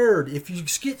 2nd and 3rd. If you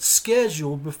get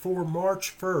scheduled before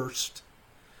March 1st,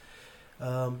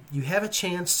 you have a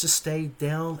chance to stay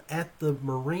down at the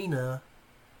marina.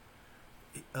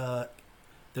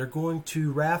 They're going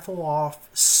to raffle off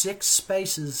 6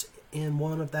 spaces in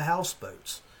one of the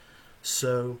houseboats.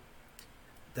 So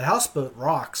the houseboat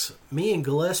rocks. Me and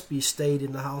Gillespie stayed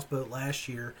in the houseboat last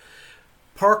year.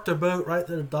 Parked a boat right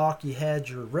to the dock. You had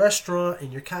your restaurant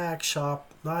and your kayak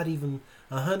shop not even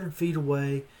 100 feet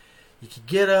away. You could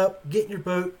get in your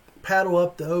boat, paddle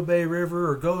up the Obey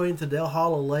River or go into Del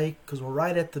Hollow Lake because we're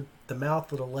right at the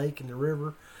mouth of the lake and the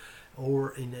river,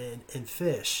 or and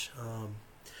fish.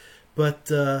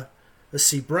 But let's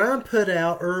see. Brian put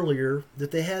out earlier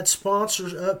that they had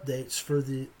sponsors updates for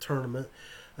the tournament.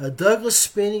 Douglas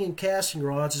Spinning and Casting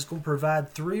Rods is going to provide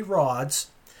 3 rods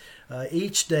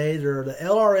each day. They're the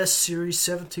LRS Series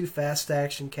 7.2 Fast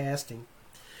Action Casting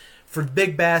for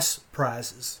big bass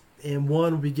prizes. And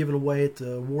one will be given away at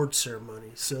the award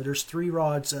ceremony. So there's 3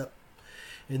 rods up.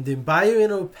 And then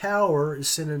Bioenno Power is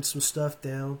sending some stuff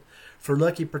down for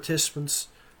lucky participants.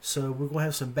 So we're going to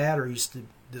have some batteries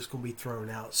that's going to be thrown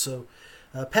out. So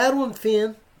Paddle and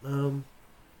Fin,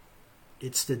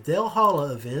 it's the Del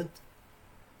Hollow event.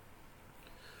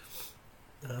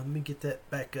 Let me get that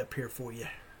back up here for you.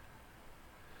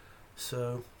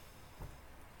 So,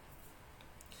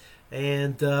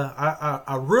 and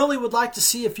I really would like to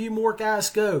see a few more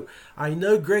guys go. I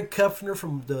know Greg Kuffner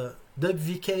from the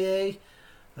WVKA,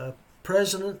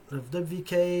 president of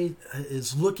WVKA,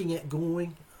 is looking at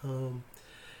going.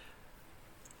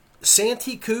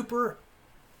 Santee Cooper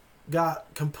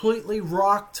got completely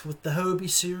rocked with the Hobie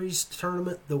Series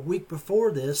tournament the week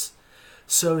before this.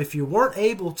 So if you weren't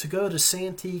able to go to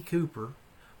Santee Cooper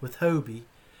with Hobie,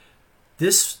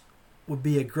 this would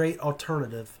be a great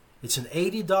alternative. It's an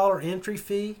 $80 entry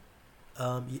fee.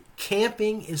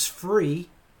 Camping is free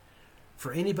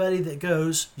for anybody that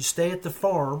goes. You stay at the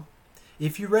farm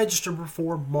if you register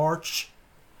before March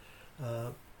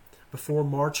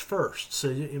 1st. So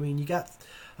you got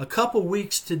a couple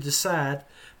weeks to decide,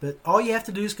 but all you have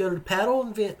to do is go to the Paddle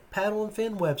and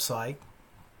Fin website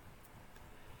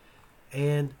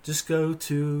and just go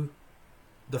to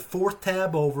the 4th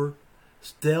tab over,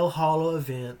 Del Hollow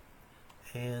event,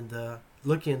 and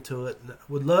look into it.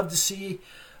 Would love to see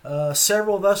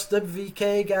several of us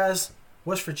WVK guys,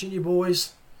 West Virginia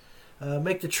boys,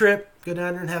 make the trip, go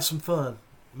down there and have some fun,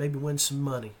 maybe win some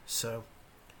money. So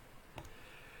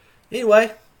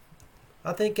anyway,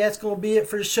 I think that's going to be it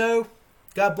for the show.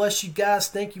 God bless you guys.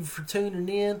 Thank you for tuning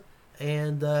in.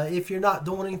 And if you're not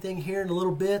doing anything here in a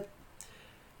little bit,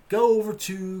 go over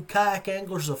to Kayak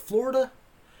Anglers of Florida.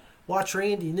 Watch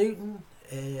Randy Newton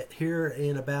here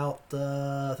in about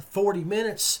 40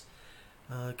 minutes.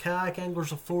 Kayak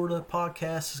Anglers of Florida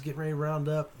podcast is getting ready to round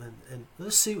up. And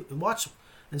let's see, watch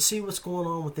and see what's going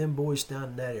on with them boys down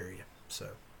in that area. So,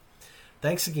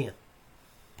 thanks again.